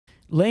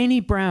Lainey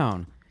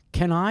Brown,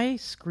 can I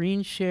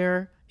screen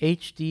share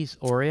HD's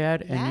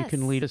Oread and you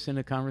can lead us in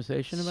a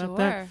conversation about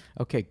that?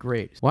 Okay,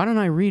 great. Why don't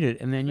I read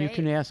it and then you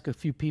can ask a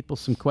few people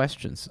some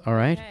questions, all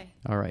right? Okay.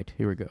 All right,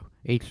 here we go.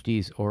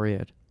 HD's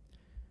Oread.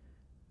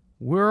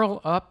 Whirl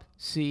up,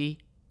 sea,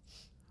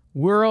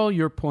 whirl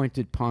your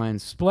pointed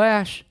pines,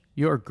 splash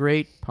your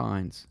great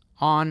pines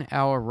on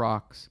our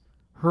rocks,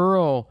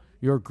 hurl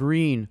your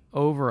green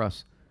over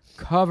us,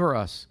 cover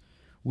us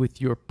with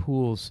your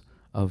pools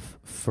of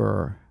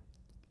fur.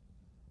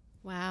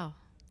 Wow.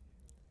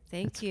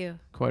 Thank you.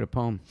 Quite a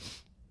poem.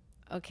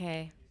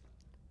 Okay.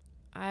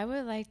 I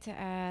would like to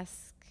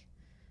ask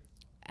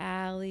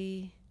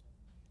Allie,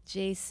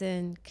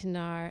 Jason,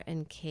 Kanar,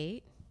 and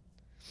Kate.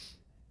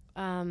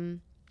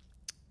 And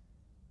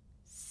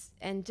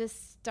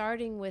just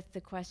starting with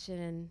the question,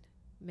 and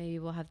maybe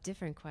we'll have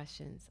different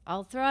questions.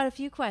 I'll throw out a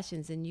few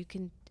questions and you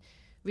can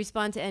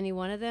respond to any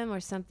one of them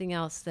or something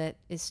else that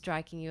is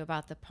striking you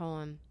about the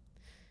poem.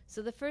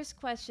 So the first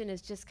question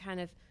is just kind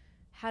of,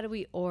 how do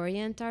we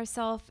orient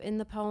ourselves in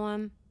the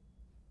poem?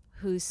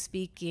 Who's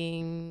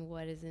speaking?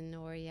 What is in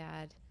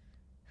Oread?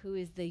 Who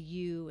is the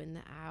you and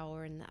the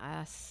our and the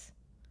us?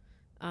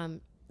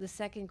 The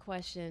second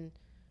question,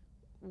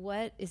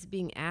 what is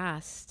being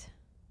asked?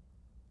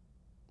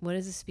 What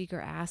is the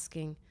speaker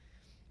asking?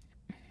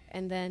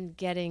 And then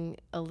getting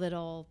a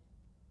little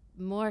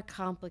more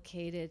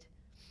complicated,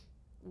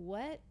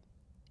 what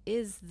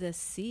is the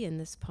sea in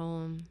this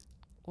poem?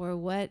 Or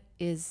what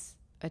is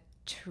a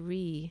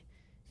tree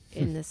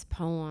in this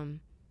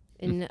poem?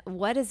 And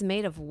what is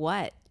made of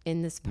what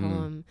in this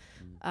poem?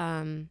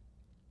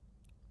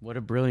 What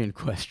a brilliant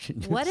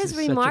question. What is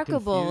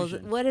remarkable?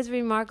 What is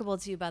remarkable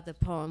to you about the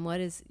poem?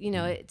 What is,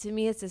 to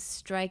me, it's a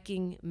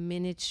striking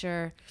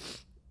miniature,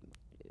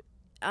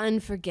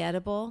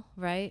 unforgettable,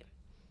 right?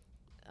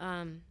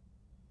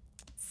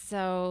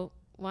 So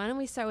why don't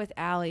we start with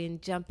Allie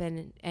and jump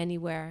in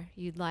anywhere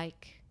you'd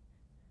like.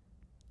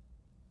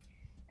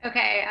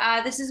 Okay,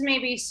 this is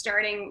maybe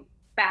starting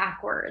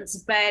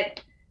backwards,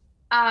 but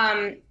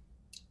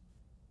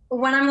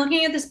when I'm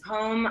looking at this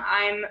poem,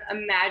 I'm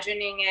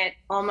imagining it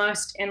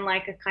almost in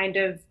like a kind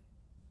of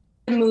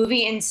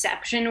movie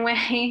Inception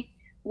way,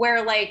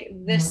 where like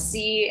the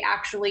sea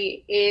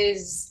actually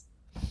is,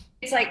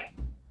 it's like,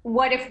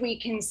 what if we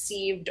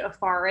conceived a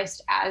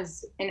forest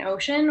as an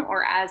ocean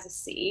or as a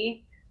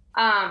sea?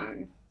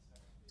 And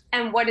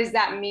what does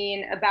that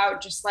mean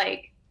about just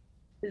like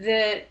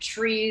the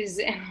trees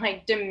and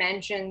like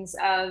dimensions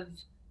of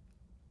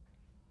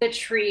the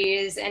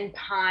trees and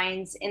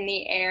pines in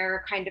the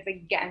air kind of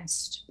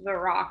against the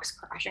rocks,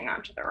 crashing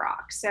onto the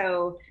rocks.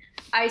 So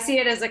I see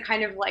it as a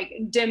kind of like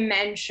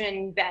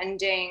dimension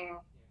bending,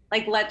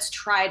 like let's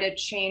try to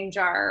change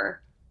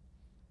our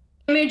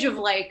image of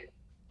like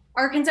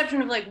our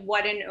conception of like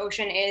what an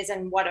ocean is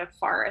and what a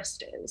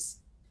forest is.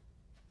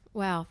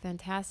 Wow,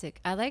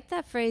 fantastic. I like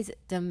that phrase,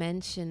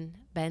 dimension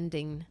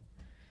bending.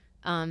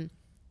 And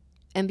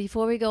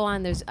before we go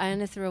on, I'm going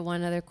to throw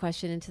one other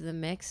question into the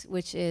mix,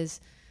 which is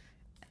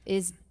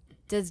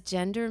does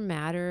gender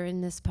matter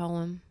in this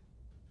poem?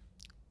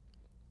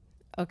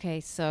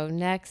 Okay, so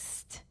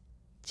next,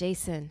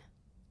 Jason.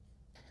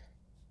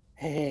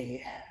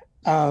 Hey,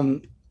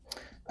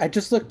 I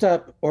just looked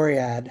up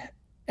Oread,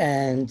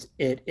 and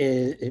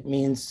it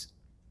means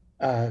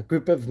a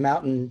group of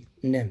mountain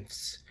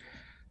nymphs,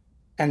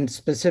 and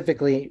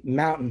specifically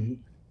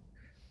mountain,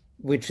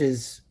 which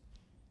is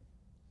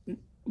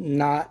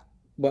not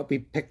what we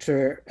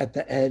picture at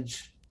the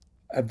edge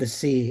of the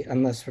sea,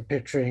 unless we're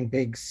picturing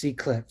big sea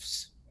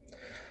cliffs.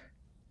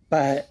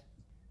 But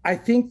I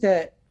think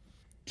that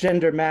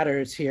gender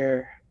matters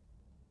here.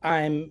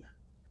 I'm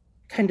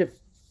kind of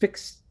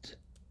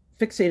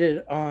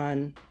fixated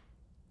on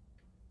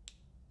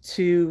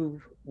two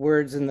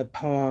words in the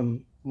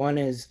poem. One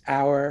is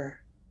our,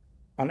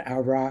 on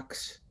our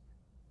rocks,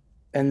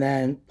 and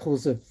then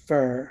pools of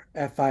fur,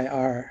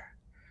 F-I-R.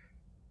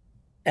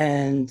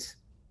 And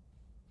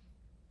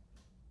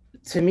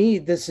to me,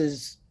 this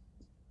is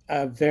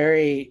a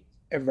very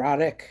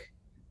erotic,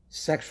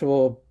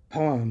 sexual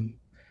poem.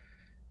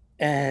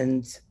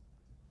 And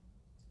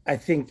I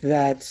think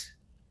that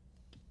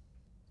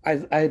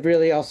I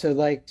really also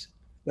liked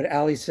what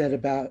Allie said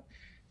about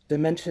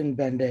dimension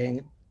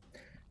bending.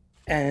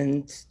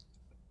 And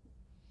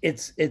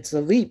it's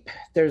a leap.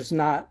 There's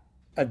not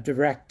a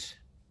direct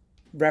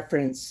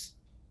reference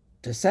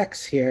to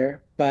sex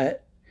here,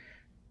 but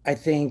I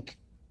think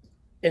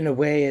in a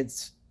way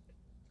it's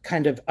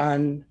kind of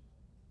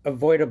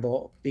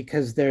unavoidable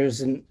because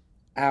there's an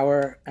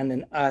our and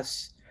an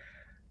us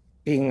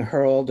being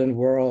hurled and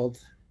whirled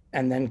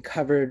and then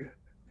covered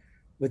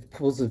with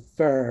pools of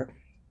fur.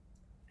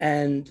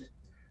 And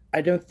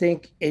I don't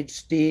think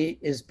HD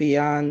is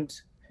beyond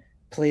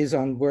plays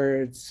on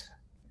words.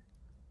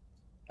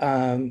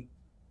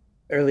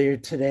 Earlier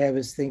today, I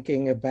was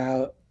thinking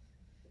about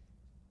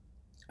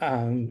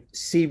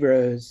sea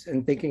rose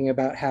and thinking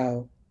about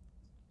how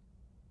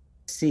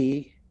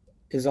see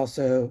is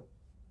also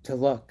to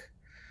look.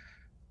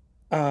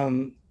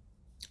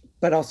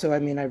 But also, I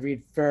mean, I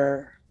read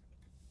fur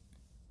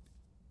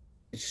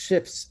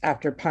shifts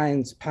after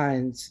pines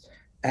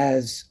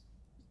as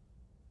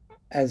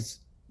as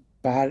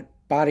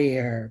body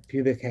hair,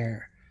 pubic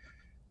hair,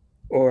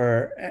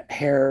 or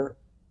hair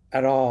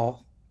at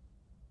all,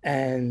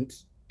 and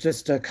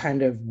just a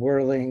kind of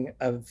whirling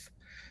of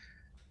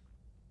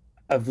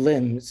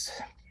limbs.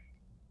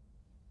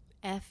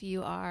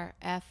 Furfir.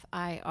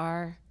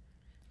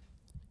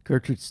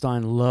 Gertrude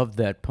Stein loved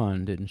that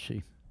pun, didn't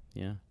she?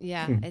 Yeah.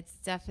 Yeah, it's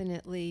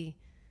definitely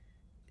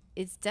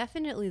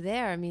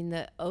there. I mean,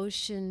 the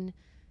ocean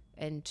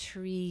and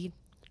tree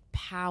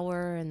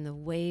power and the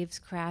waves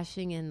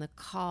crashing and the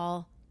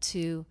call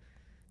to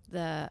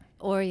the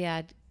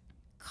Oread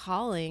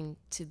calling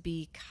to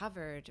be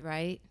covered,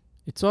 right?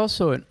 It's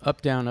also an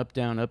up, down, up,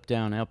 down, up,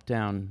 down, up,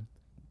 down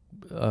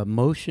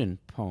motion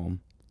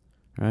poem,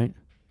 right?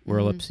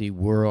 Whirl, up, see,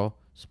 whirl,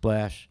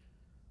 splash,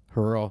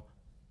 hurl,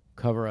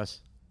 cover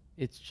us.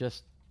 It's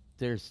just,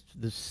 there's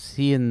the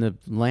sea and the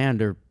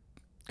land are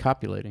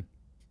copulating.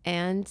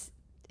 And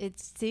it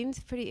seems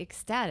pretty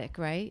ecstatic,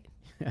 right?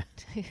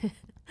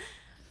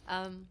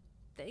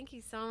 Thank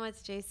you so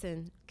much,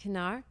 Jason.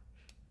 Kinar,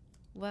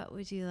 where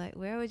would you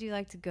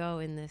like to go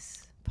in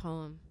this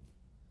poem?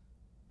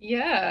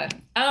 Yeah.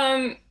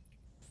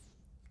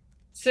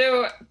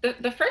 So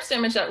the first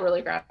image that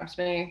really grabs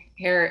me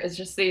here is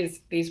just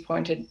these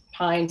pointed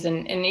pines,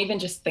 and even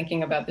just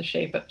thinking about the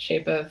shape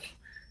of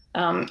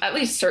at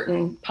least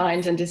certain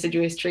pines and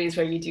deciduous trees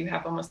where you do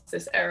have almost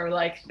this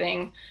arrow-like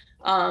thing.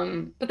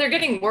 But they're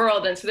getting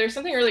whirled, and so there's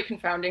something really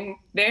confounding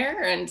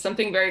there, and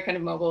something very kind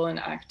of mobile and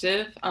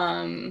active.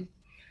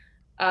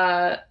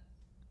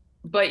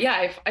 But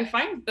yeah, I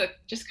find the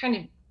just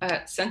kind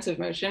of sense of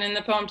motion in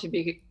the poem to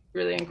be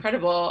really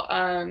incredible.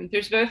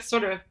 There's both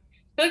sort of, I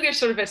feel like there's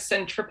sort of a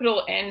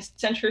centripetal and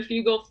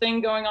centrifugal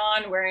thing going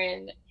on,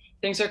 wherein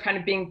things are kind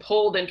of being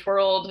pulled and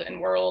twirled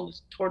and whirled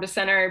toward a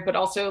center, but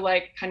also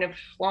like kind of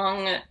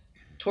flung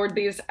toward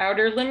these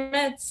outer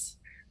limits.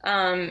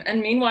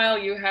 And meanwhile,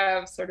 you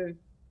have sort of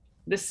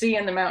the sea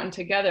and the mountain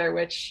together,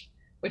 which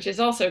is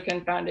also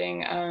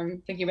confounding.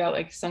 Thinking about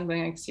like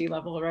something like sea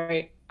level,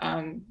 right?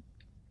 And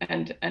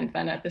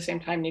then at the same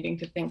time needing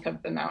to think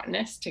of the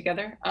mountainous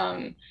together.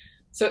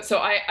 So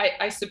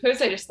I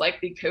suppose I just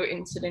like the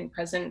coincident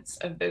presence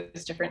of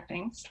those different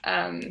things.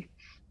 And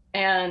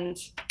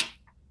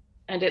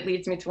it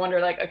leads me to wonder,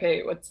 like,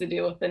 okay, what's the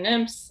deal with the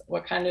nymphs?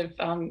 What kind of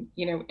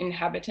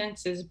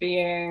inhabitants is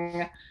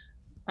being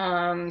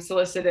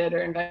solicited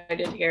or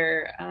invited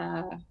here?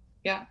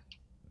 Yeah.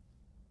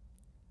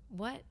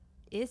 What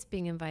is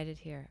being invited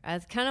here? I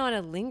kind of want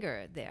to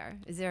linger there.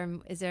 Is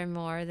there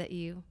more that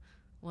you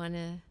want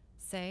to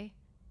say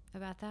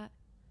about that?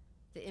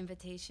 The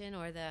invitation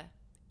or the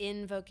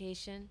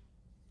invocation?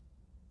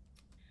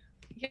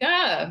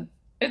 Yeah,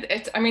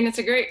 it's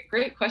a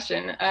great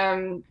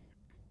question.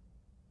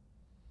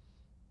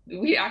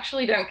 We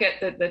actually don't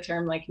get the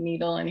term like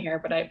needle in here,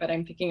 but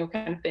I'm thinking of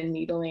kind of the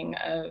needling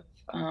of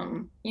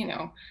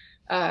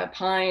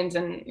pines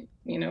and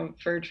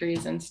fir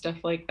trees and stuff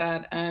like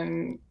that.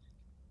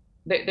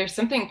 There's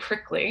something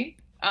prickly.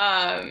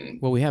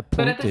 Well, we have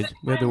pointed.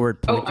 We have the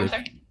word pointed. Oh, I'm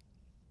sorry.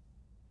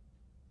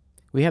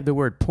 We have the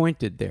word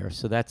pointed there,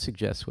 so that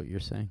suggests what you're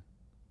saying.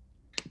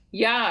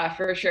 Yeah,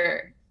 for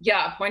sure.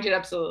 Yeah, pointed,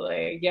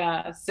 absolutely.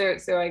 Yeah. So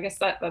I guess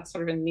that's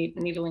sort of a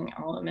needling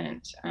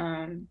element.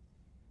 Yeah,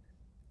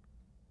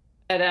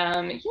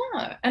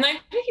 and I'm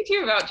thinking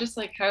too about just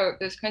like how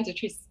those kinds of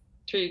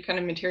tree kind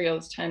of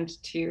materials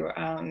tend to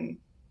kind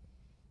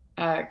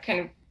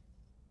of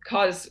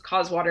cause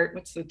water.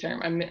 What's the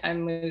term?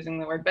 I'm losing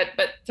the word,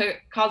 but to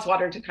cause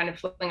water to kind of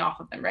fling off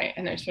of them, right?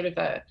 And there's sort of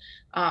a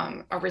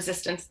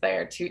resistance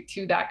there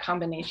to that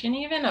combination,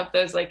 even of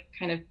those like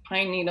kind of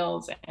pine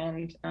needles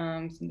and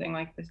something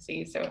like the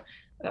sea. So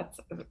that's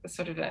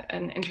sort of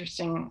an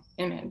interesting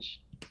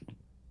image.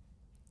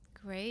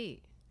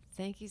 Great,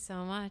 thank you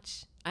so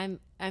much. I'm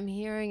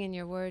hearing in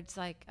your words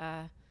like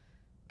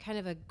kind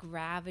of a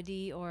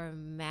gravity or a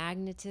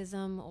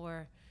magnetism,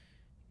 or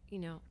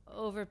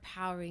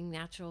overpowering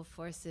natural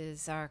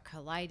forces are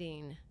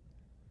colliding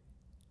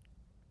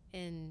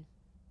in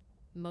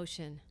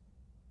motion.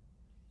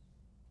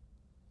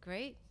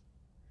 Great.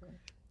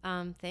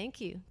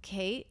 Thank you.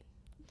 Kate,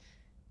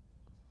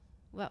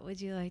 what would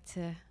you like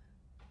to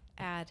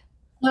add?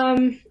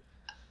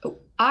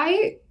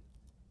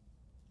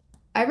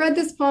 I read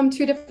this poem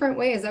two different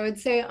ways. I would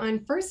say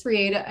on first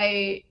read,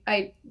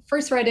 I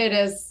first read it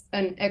as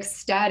an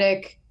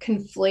ecstatic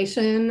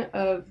conflation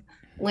of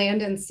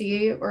land and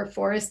sea, or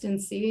forest and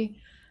sea.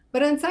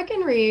 But on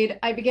second read,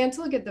 I began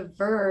to look at the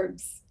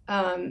verbs,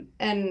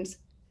 and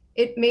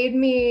it made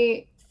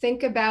me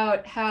think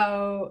about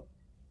how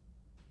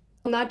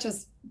not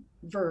just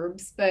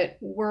verbs, but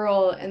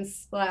whirl and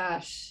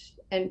splash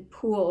and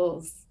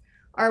pools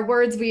are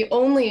words we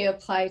only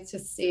apply to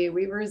sea.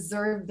 We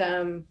reserve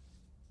them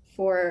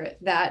for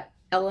that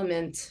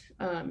element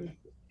and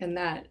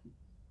that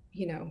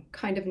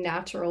kind of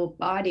natural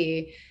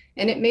body.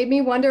 And it made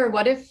me wonder,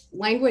 what if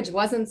language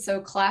wasn't so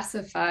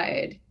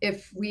classified,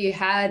 if we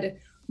had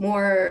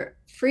more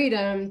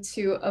freedom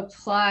to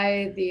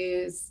apply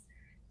these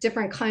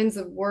different kinds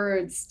of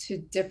words to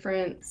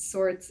different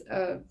sorts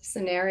of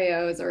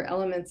scenarios or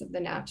elements of the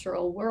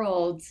natural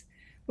world,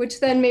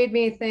 which then made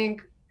me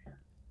think,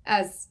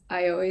 as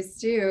I always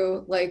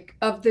do, like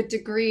of the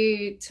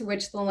degree to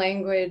which the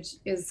language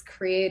is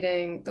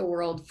creating the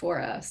world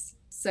for us.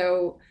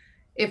 So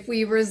if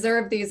we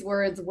reserve these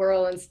words,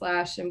 whirl and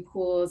splash and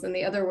pools, and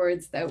the other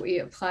words that we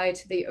apply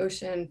to the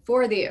ocean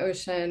for the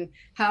ocean,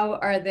 how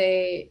are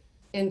they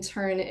in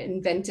turn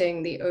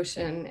inventing the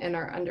ocean and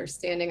our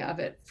understanding of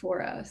it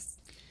for us?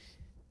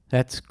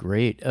 That's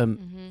great.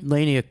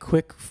 Lainey, a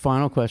quick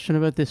final question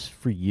about this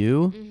for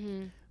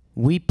you.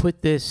 We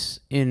put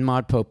this in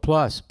ModPo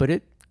Plus, but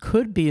it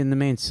could be in the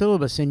main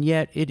syllabus, and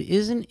yet it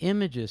isn't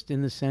imagist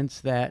in the sense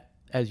that,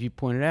 as you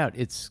pointed out,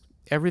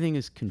 everything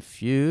is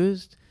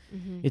confused.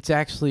 It's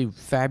actually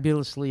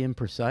fabulously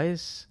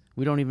imprecise.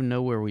 We don't even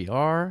know where we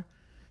are.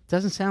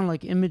 Doesn't sound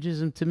like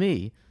imagism to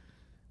me.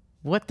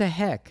 What the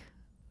heck?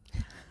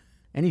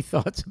 Any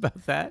thoughts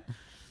about that?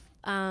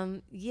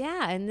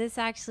 Yeah, and this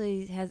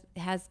actually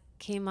has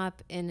came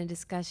up in a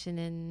discussion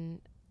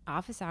in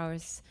office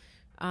hours,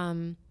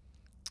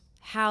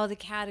 how the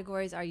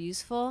categories are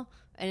useful,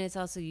 and it's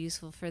also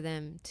useful for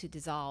them to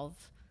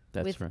dissolve.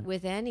 That's right.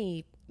 With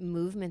any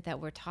movement that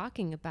we're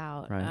talking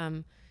about.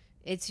 Right.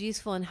 It's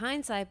useful in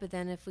hindsight, but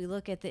then if we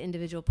look at the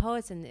individual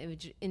poets and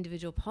the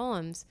individual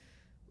poems,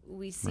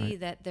 we see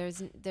that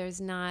there's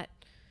not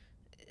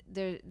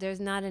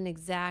an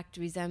exact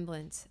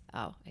resemblance.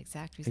 Oh,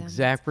 exact resemblance.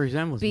 Exact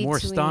resemblance. More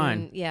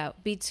Stein. Yeah,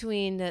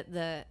 between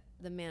the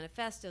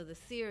manifesto, the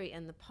theory,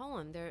 and the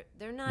poem.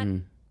 They're not.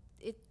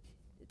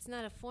 It's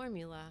not a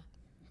formula.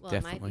 Well,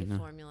 Definitely it might be a not.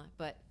 formula,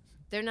 but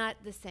they're not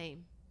the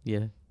same.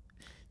 Yeah.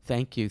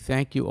 Thank you.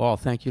 Thank you all.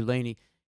 Thank you, Lainey.